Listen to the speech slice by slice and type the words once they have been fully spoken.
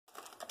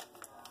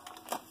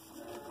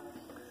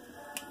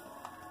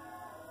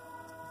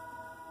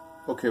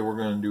Okay, we're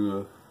going to do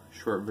a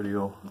short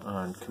video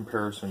on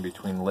comparison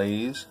between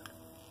Lay's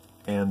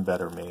and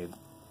Better Made.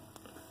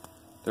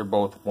 They're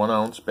both 1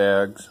 ounce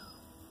bags,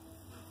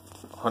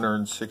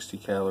 160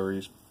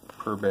 calories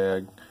per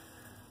bag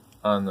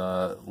on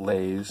the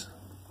Lay's,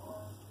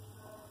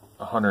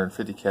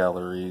 150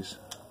 calories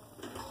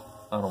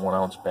on a 1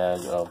 ounce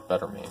bag of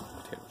Better Made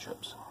potato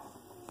chips.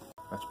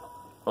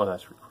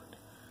 That's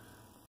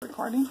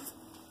Recording.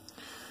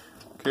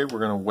 Okay, we're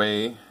going to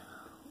weigh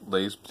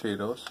Lay's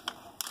potatoes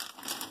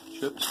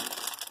chips.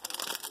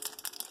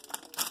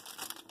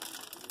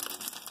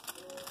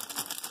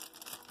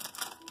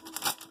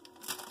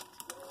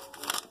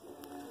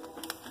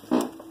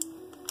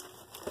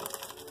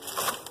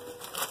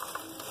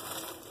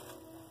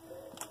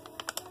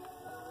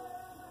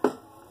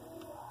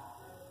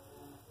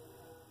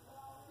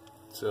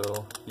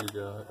 So you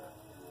got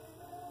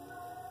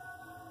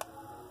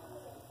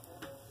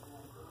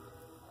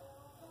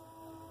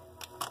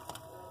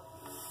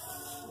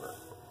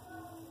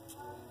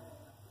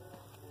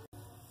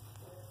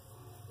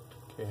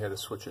I had to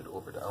switch it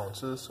over to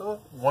ounces, so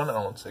 1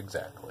 ounce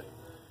exactly.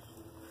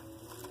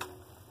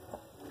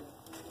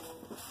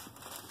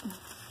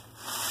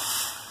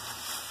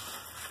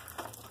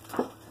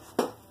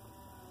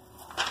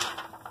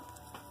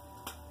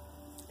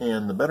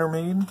 And the Better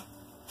Made,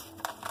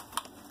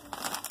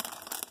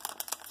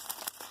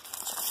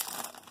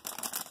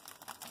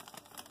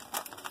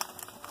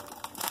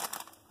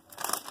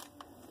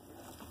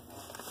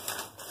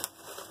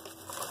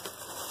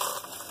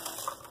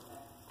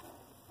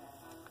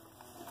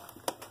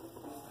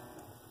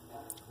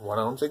 one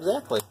ounce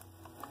exactly.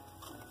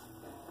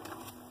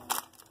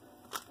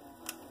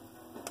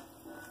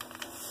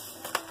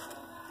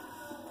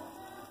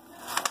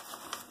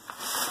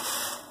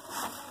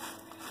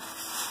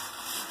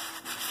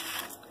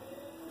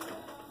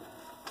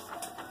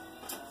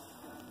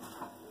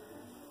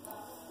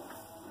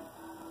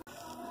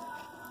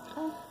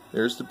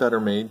 There's the Better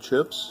Made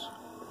chips.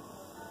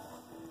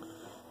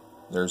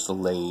 There's the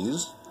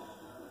Lay's,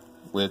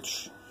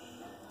 which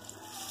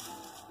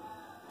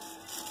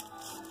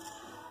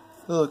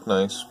they look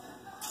nice.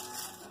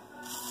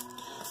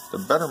 The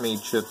Better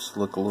Made chips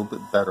look a little bit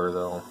better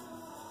though.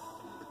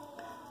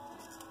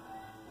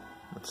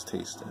 Let's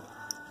taste it.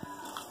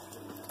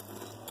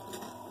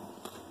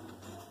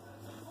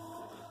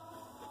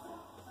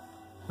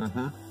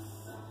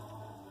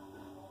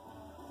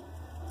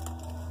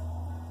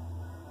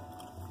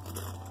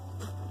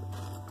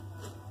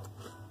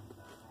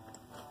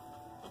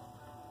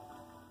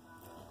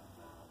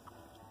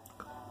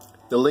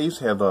 The Lay's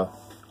have a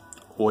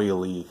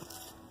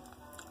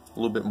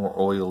little bit more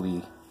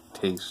oily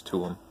taste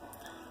to them.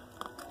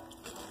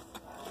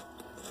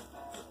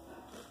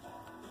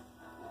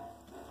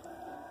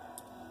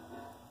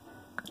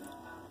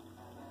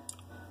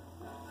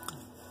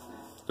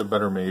 The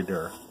Better Made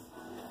are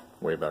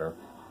way better.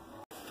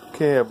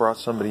 Okay, I brought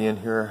somebody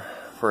in here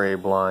for a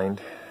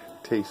blind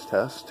taste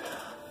test.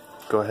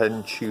 Go ahead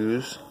and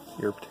choose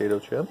your potato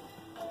chip.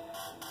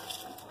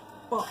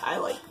 Well, I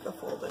like the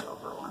folded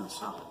over one,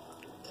 so.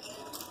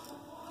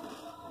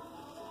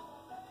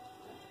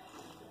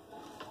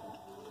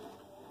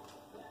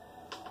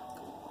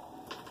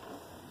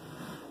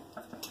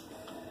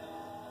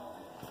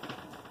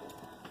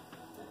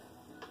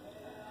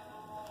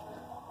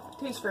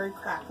 Tastes very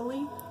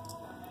crackly,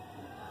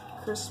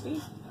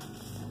 crispy.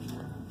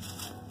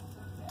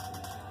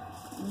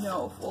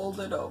 No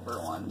folded over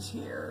ones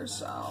here,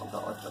 so I'll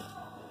go with the.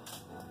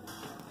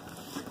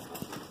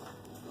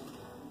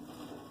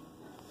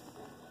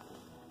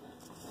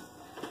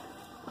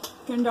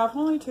 You can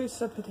definitely taste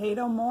the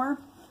potato more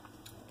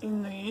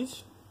in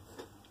these.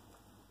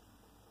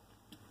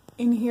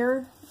 In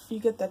here, you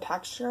get the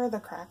texture, the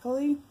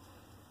crackly,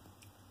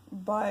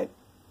 but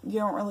you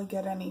don't really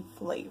get any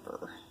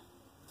flavor.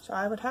 So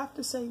I would have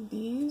to say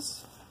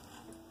these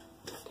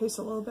taste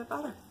a little bit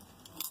better.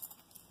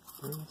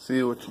 Let's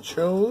see what you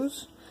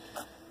chose.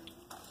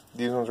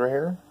 These ones right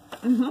here?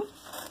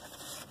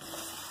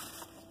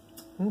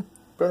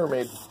 Better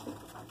Made.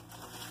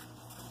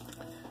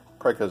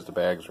 Probably because the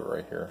bags were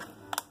right here.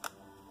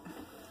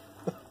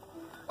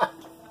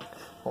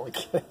 Only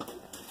kidding.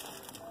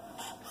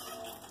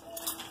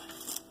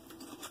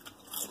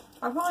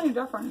 I don't know any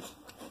difference.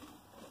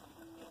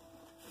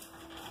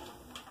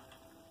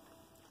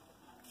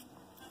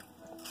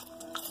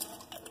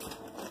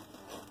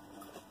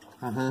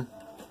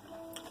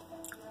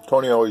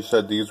 Tony always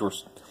said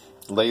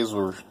Lay's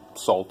were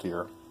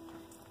saltier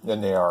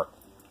than they are.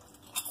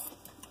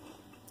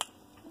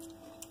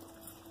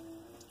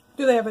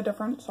 Do they have a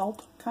different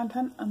salt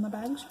content on the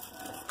bags?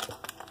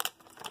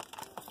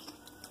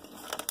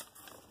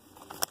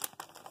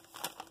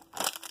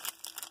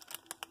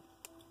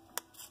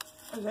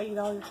 Does that eat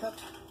all your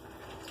chips?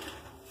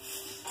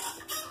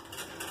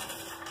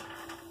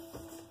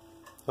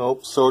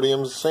 Nope,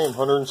 sodium's the same,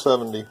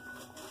 170.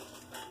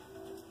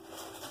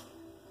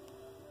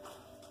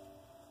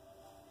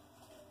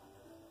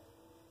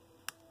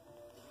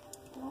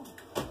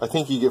 I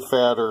think you get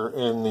fatter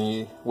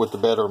with the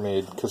Better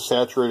Made, because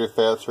saturated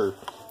fats are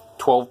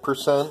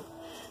 12%.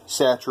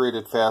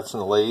 Saturated fats in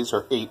the Lay's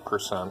are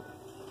 8%.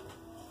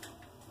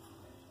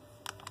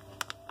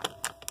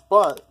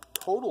 But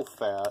total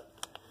fat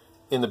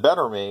in the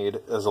Better Made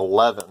is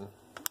 11%.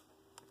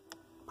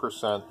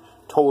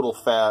 Total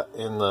fat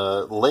in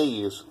the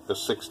Lay's is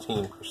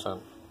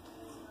 16%.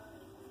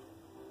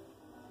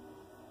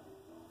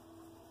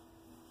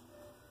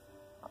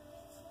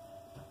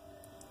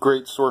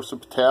 Great source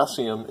of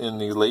potassium in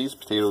the Lay's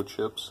potato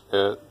chips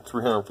at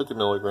 350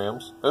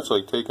 milligrams. That's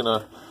like taking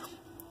a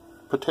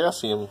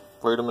potassium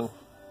vitamin.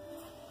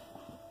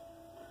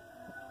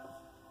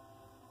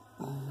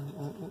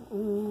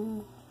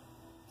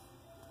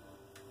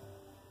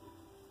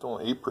 It's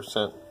only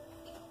 8%.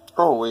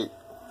 Oh wait,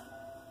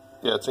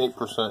 yeah, it's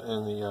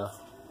 8%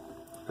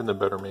 in the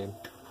Better Made.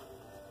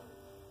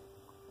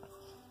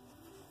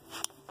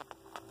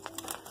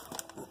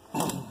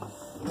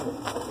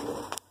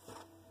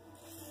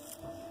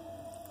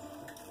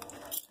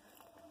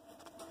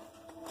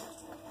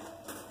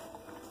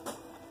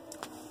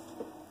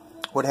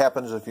 What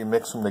happens if you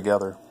mix them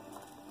together?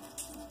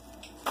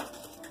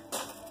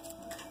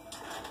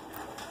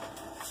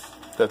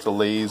 That's a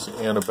Lay's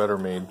and a Better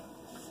Made.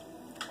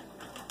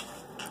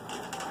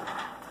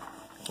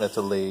 That's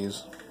a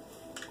Lay's.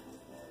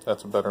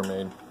 That's a Better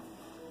Made.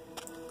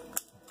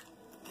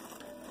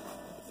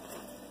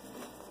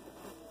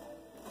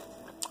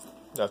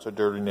 That's a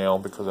dirty nail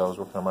because I was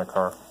working on my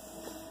car.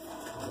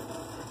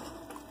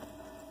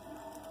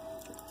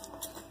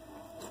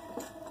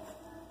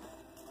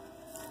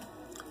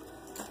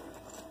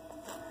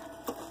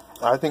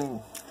 I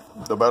think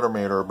the Better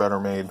Made are Better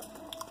Made.